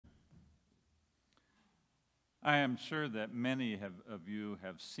I am sure that many of you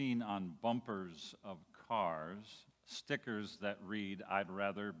have seen on bumpers of cars stickers that read, "I'd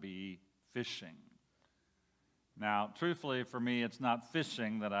rather be fishing." Now, truthfully, for me, it's not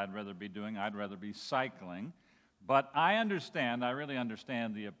fishing that I'd rather be doing. I'd rather be cycling. But I really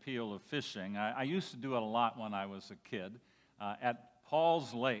understand the appeal of fishing. I used to do it a lot when I was a kid at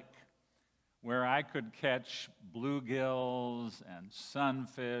Paul's Lake, where I could catch bluegills and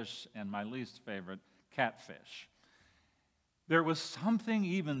sunfish and my least favorite, catfish. There was something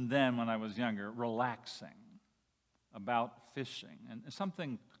even then when I was younger relaxing about fishing and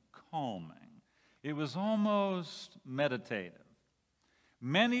something calming. It was almost meditative.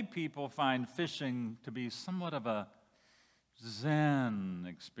 Many people find fishing to be somewhat of a Zen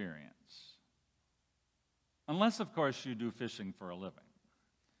experience. Unless, of course, you do fishing for a living.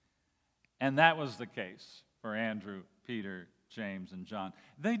 And that was the case for Andrew, Peter, James, and John.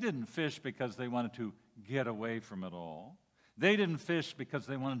 They didn't fish because they wanted to get away from it all. They didn't fish because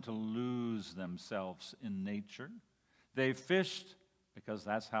they wanted to lose themselves in nature. They fished because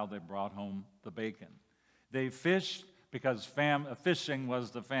that's how they brought home the bacon. They fished because fishing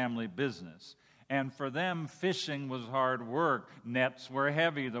was the family business. And for them, fishing was hard work. Nets were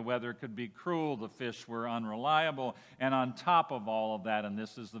heavy. The weather could be cruel. The fish were unreliable. And on top of all of that, and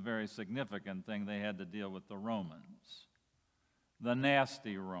this is the very significant thing, they had to deal with the Romans, the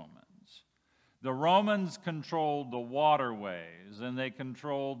nasty Romans. The Romans controlled the waterways, and they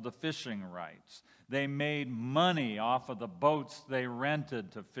controlled the fishing rights. They made money off of the boats they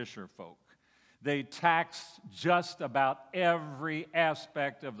rented to fisher folk. They taxed just about every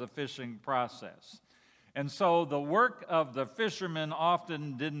aspect of the fishing process. And so the work of the fishermen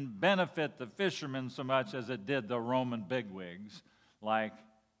often didn't benefit the fishermen so much as it did the Roman bigwigs, like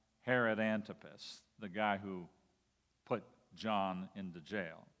Herod Antipas, the guy who put John into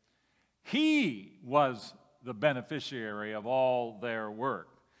jail. He was the beneficiary of all their work.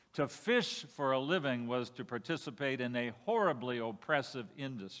 To fish for a living was to participate in a horribly oppressive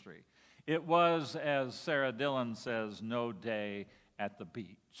industry. It was, as Sarah Dillon says, no day at the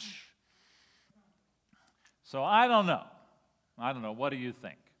beach. So I don't know. What do you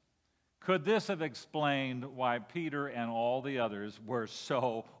think? Could this have explained why Peter and all the others were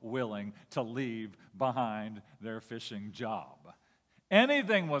so willing to leave behind their fishing job?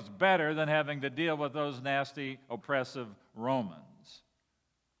 Anything was better than having to deal with those nasty, oppressive Romans.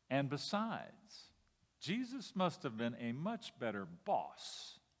 And besides, Jesus must have been a much better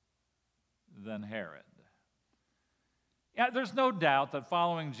boss than Herod. Yeah, there's no doubt that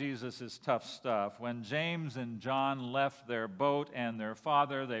following Jesus is tough stuff. When James and John left their boat and their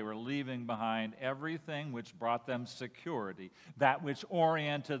father, they were leaving behind everything which brought them security, that which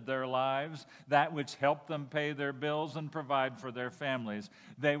oriented their lives, that which helped them pay their bills and provide for their families.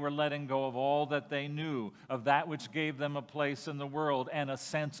 They were letting go of all that they knew, of that which gave them a place in the world and a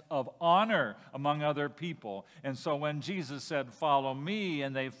sense of honor among other people. And so when Jesus said, "Follow me,"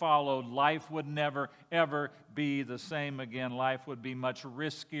 and they followed, life would never, ever be the same again. Life would be much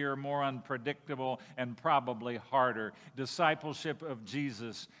riskier, more unpredictable, and probably harder. Discipleship of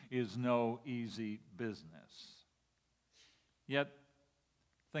Jesus is no easy business. Yet,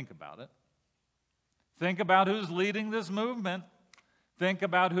 think about it. Think about who's leading this movement. Think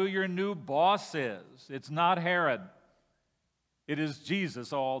about who your new boss is. It's not Herod. It is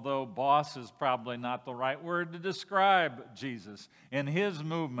Jesus, although boss is probably not the right word to describe Jesus. In his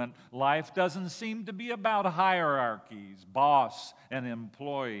movement, life doesn't seem to be about hierarchies, boss and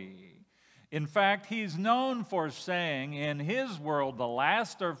employee. In fact, he's known for saying, in his world, the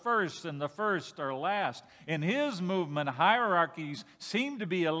last are first and the first are last. In his movement, hierarchies seem to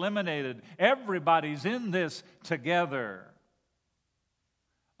be eliminated. Everybody's in this together.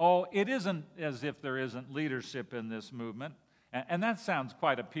 Oh, it isn't as if there isn't leadership in this movement. And that sounds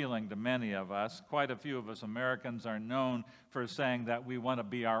quite appealing to many of us. Quite a few of us Americans are known for saying that we want to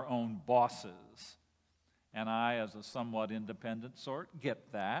be our own bosses. And I, as a somewhat independent sort,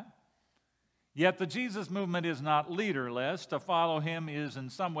 get that. Yet the Jesus movement is not leaderless. To follow him is in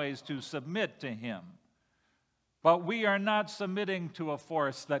some ways to submit to him. But we are not submitting to a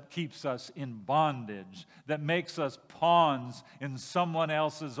force that keeps us in bondage, that makes us pawns in someone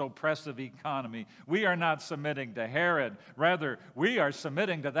else's oppressive economy. We are not submitting to Herod. Rather, we are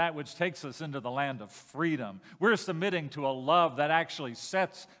submitting to that which takes us into the land of freedom. We're submitting to a love that actually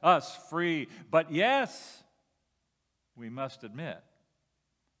sets us free. But yes, we must admit,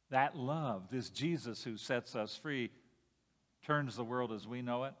 that love, this Jesus who sets us free, turns the world as we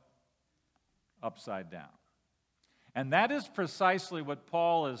know it upside down. And that is precisely what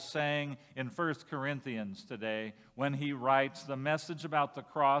Paul is saying in 1 Corinthians today when he writes, the message about the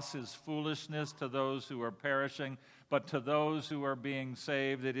cross is foolishness to those who are perishing, but to those who are being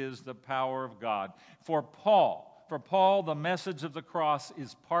saved, it is the power of God. For Paul, the message of the cross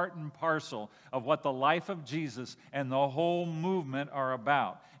is part and parcel of what the life of Jesus and the whole movement are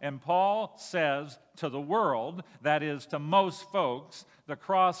about. And Paul says to the world, that is to most folks, the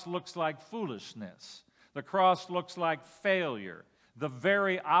cross looks like foolishness. The cross looks like failure, the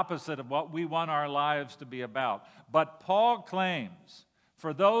very opposite of what we want our lives to be about. But Paul claims,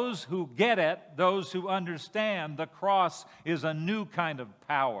 for those who get it, those who understand, the cross is a new kind of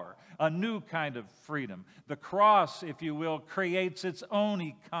power, a new kind of freedom. The cross, if you will, creates its own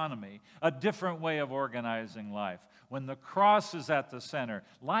economy, a different way of organizing life. When the cross is at the center,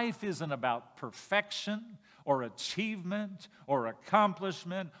 life isn't about perfection or achievement or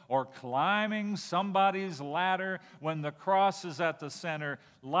accomplishment or climbing somebody's ladder. When the cross is at the center,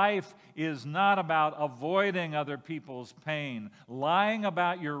 life is not about avoiding other people's pain, lying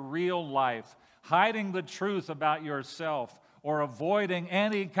about your real life, hiding the truth about yourself, or avoiding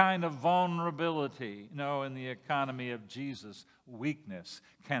any kind of vulnerability. No, in the economy of Jesus, weakness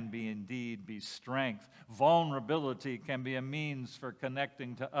can indeed be strength. Vulnerability can be a means for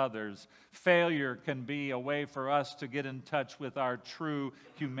connecting to others. Failure can be a way for us to get in touch with our true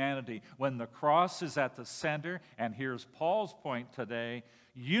humanity. When the cross is at the center, and here's Paul's point today,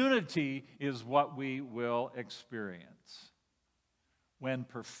 unity is what we will experience. When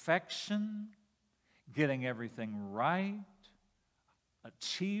perfection, getting everything right,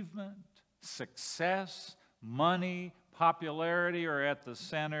 achievement, success, money, popularity are at the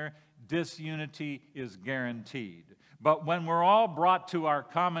center, disunity is guaranteed. But when we're all brought to our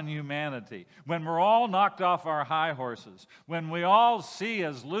common humanity, when we're all knocked off our high horses, when we all see,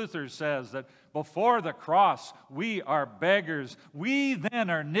 as Luther says, that before the cross we are beggars, we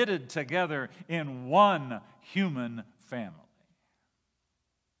then are knitted together in one human family.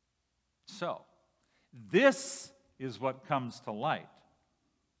 So, this is what comes to light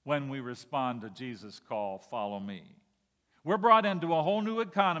when we respond to Jesus' call, follow me. We're brought into a whole new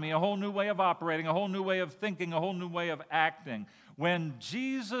economy, a whole new way of operating, a whole new way of thinking, a whole new way of acting. When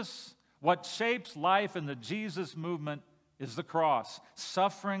Jesus, what shapes life in the Jesus movement is the cross,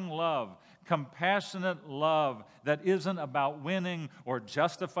 suffering love, compassionate love that isn't about winning or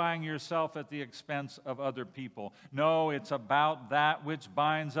justifying yourself at the expense of other people. No, it's about that which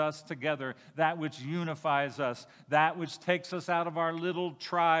binds us together, that which unifies us, that which takes us out of our little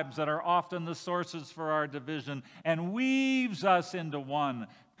tribes that are often the sources for our division and weaves us into one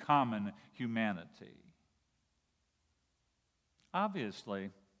common humanity.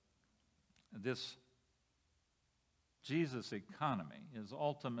 Obviously, this Jesus economy is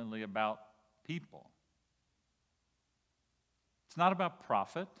ultimately about people. It's not about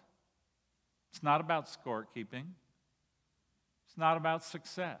profit. It's not about scorekeeping. It's not about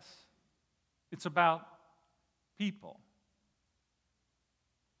success. It's about people.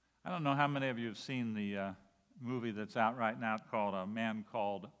 I don't know how many of you have seen the movie that's out right now called A Man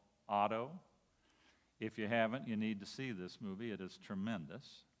Called Otto. If you haven't, you need to see this movie. It is tremendous.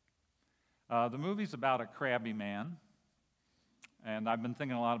 The movie's about a crabby man. And I've been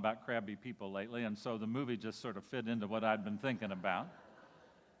thinking a lot about crabby people lately, and so the movie just sort of fit into what I'd been thinking about.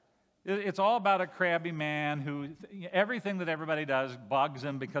 It's all about a crabby man who, everything that everybody does bugs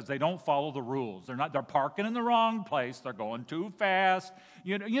him because they don't follow the rules. They're parking in the wrong place. They're going too fast.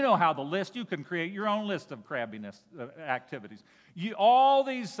 You know how you can create your own list of crabbiness activities. All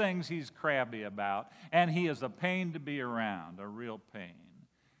these things he's crabby about, and he is a pain to be around, a real pain.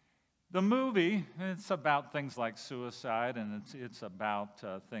 The movie, it's about things like suicide, and it's about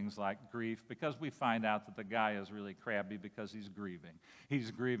things like grief, because we find out that the guy is really crabby because he's grieving.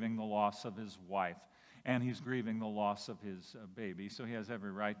 He's grieving the loss of his wife, and he's grieving the loss of his baby, so he has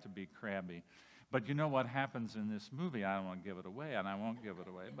every right to be crabby. But you know what happens in this movie? I don't want to give it away, and I won't give it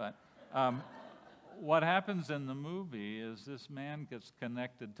away, but what happens in the movie is this man gets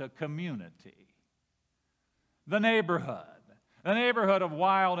connected to community, the neighborhood of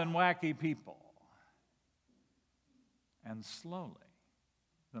wild and wacky people. And slowly,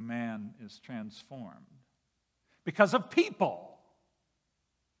 the man is transformed because of people.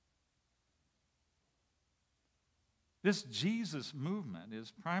 This Jesus movement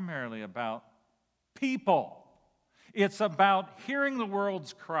is primarily about people. It's about hearing the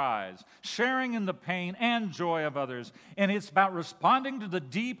world's cries, sharing in the pain and joy of others, and it's about responding to the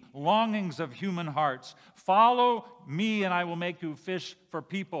deep longings of human hearts. Follow me and I will make you fish for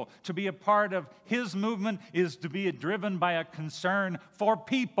people. To be a part of his movement is to be driven by a concern for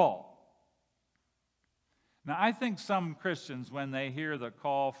people. Now, I think some Christians, when they hear the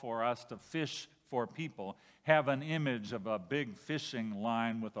call for us to fish for people, have an image of a big fishing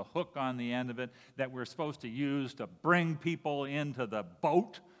line with a hook on the end of it that we're supposed to use to bring people into the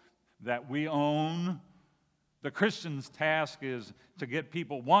boat that we own. The Christian's task is to get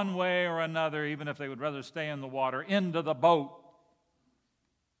people one way or another, even if they would rather stay in the water, into the boat.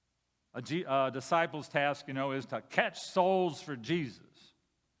 A disciple's task, is to catch souls for Jesus.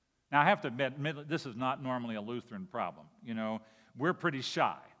 Now, I have to admit, this is not normally a Lutheran problem. We're pretty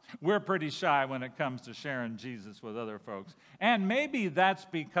shy. We're pretty shy when it comes to sharing Jesus with other folks. And maybe that's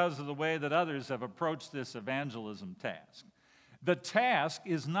because of the way that others have approached this evangelism task. The task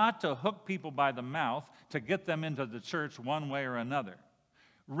is not to hook people by the mouth to get them into the church one way or another.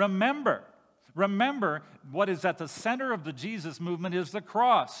 Remember, what is at the center of the Jesus movement is the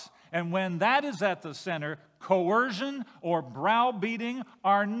cross. And when that is at the center, coercion or browbeating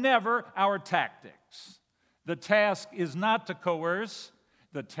are never our tactics. The task is not to coerce.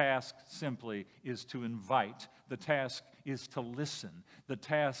 The task simply is to invite. The task is to listen. The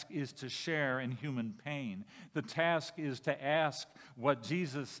task is to share in human pain. The task is to ask what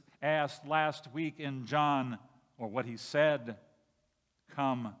Jesus asked last week in John, or what he said,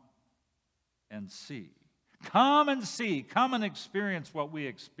 come and see. Come and see. Come and experience what we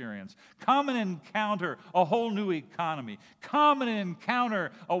experience. Come and encounter a whole new economy. Come and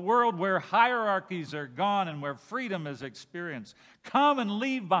encounter a world where hierarchies are gone and where freedom is experienced. Come and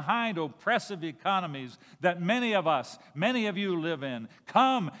leave behind oppressive economies that many of you live in.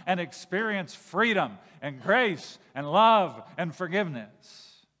 Come and experience freedom and grace and love and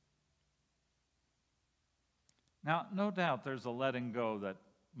forgiveness. Now, no doubt there's a letting go that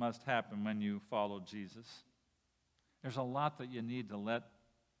must happen when you follow Jesus. There's a lot that you need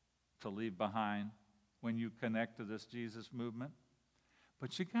to leave behind when you connect to this Jesus movement.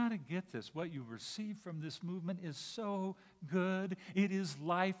 But you got to get this. What you receive from this movement is so good. It is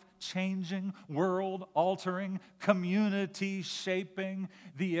life-changing, world-altering, community-shaping.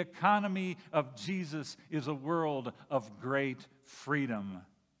 The economy of Jesus is a world of great freedom.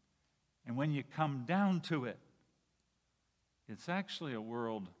 And when you come down to it, it's actually a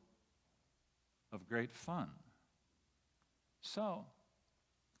world of great fun. So,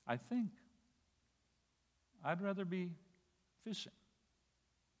 I think I'd rather be fishing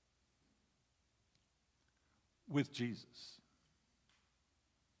with Jesus.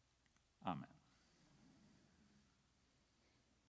 Amen.